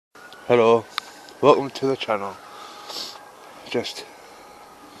Hello, welcome to the channel. Just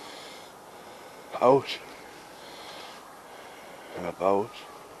out and about.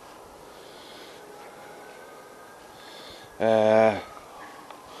 Gonna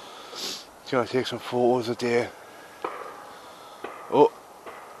take some photos a day. Oh,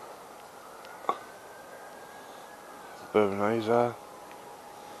 bit of a noise there.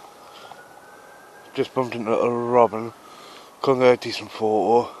 Just bumped into a little robin. Couldn't get a decent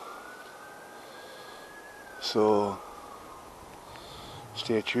photo, so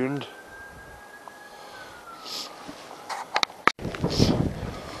stay tuned.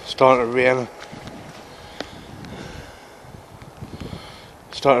 Starting to rain.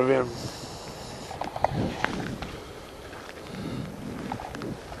 Starting to rain.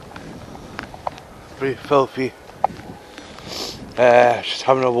 Pretty filthy. Just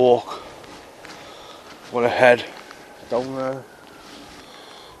having a walk. Want to head down there.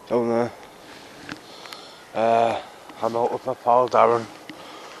 I'm out with my pal Darren.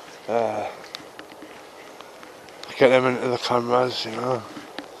 Get them into the cameras, you know.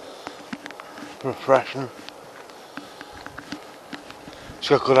 Refreshing. He's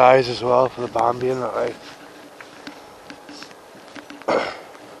got good eyes as well for the Bambi and that, like.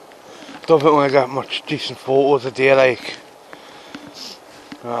 Don't think we're gonna get much decent photos a day, like.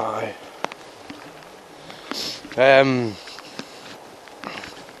 Aye.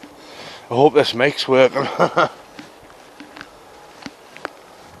 I hope this mic's working.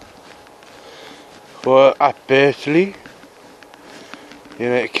 We're at Berkeley,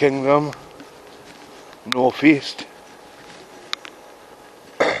 United Kingdom, North East.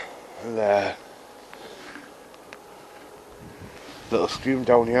 And little stream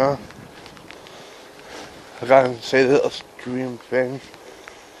down here. I can't say the little stream thing.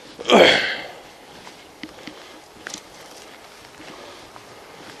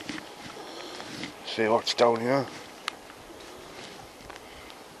 See what's down here.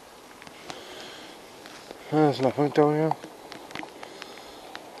 There's nothing down here.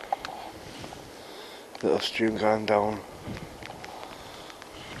 Little stream going down.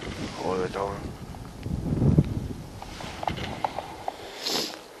 All the way down.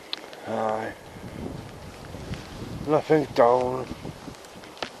 Aye. Nothing down.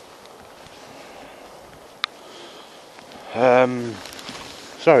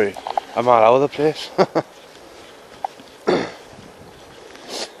 Sorry, I'm all over the place.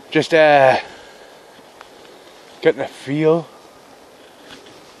 Just getting a feel.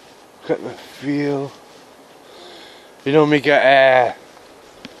 You know me get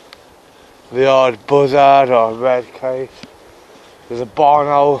the odd buzzard or red kite. There's a barn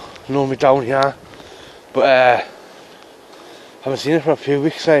owl normally down here, but haven't seen it for a few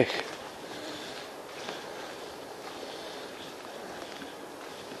weeks, like.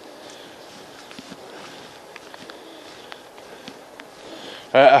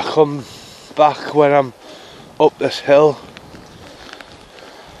 I come back when I'm up this hill.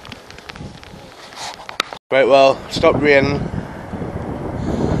 Right, well, stopped raining.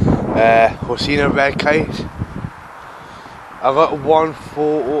 We're seeing a red kite. I got one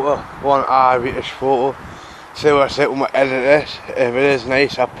photo, one Irish photo. See what I say when I edit it. If it is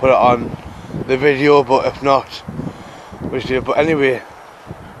nice, I'll put it on the video, but if not, we'll just do it. But anyway,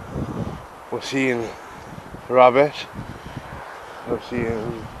 we're seeing rabbit.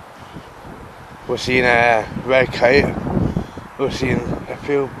 We're seeing a red kite. We're seeing a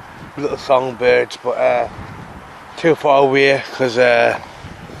few little songbirds, but too far away because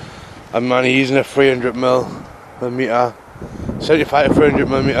I'm only using a 300mm, 75 to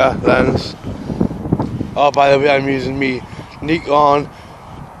 300mm lens. Oh, by the way, I'm using me Nikon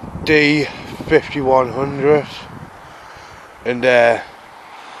d5100, and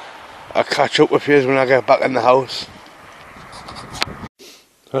I'll catch up with you when I get back in the house.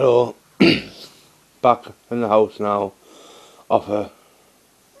 Hello, back in the house now, off a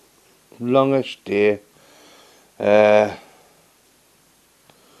longish day. We're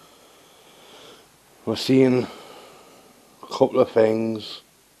seeing a couple of things.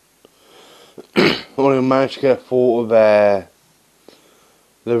 Only managed to get a photo of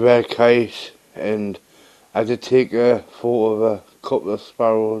the red kite, and I did take a photo of a couple of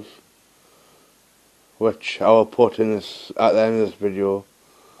sparrows, which I will put in this at the end of this video.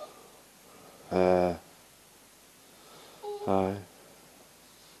 Aye.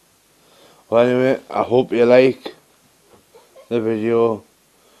 Well, anyway, I hope you like the video.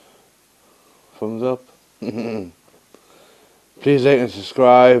 Thumbs up. Please like and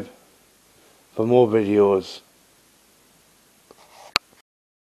subscribe for more videos.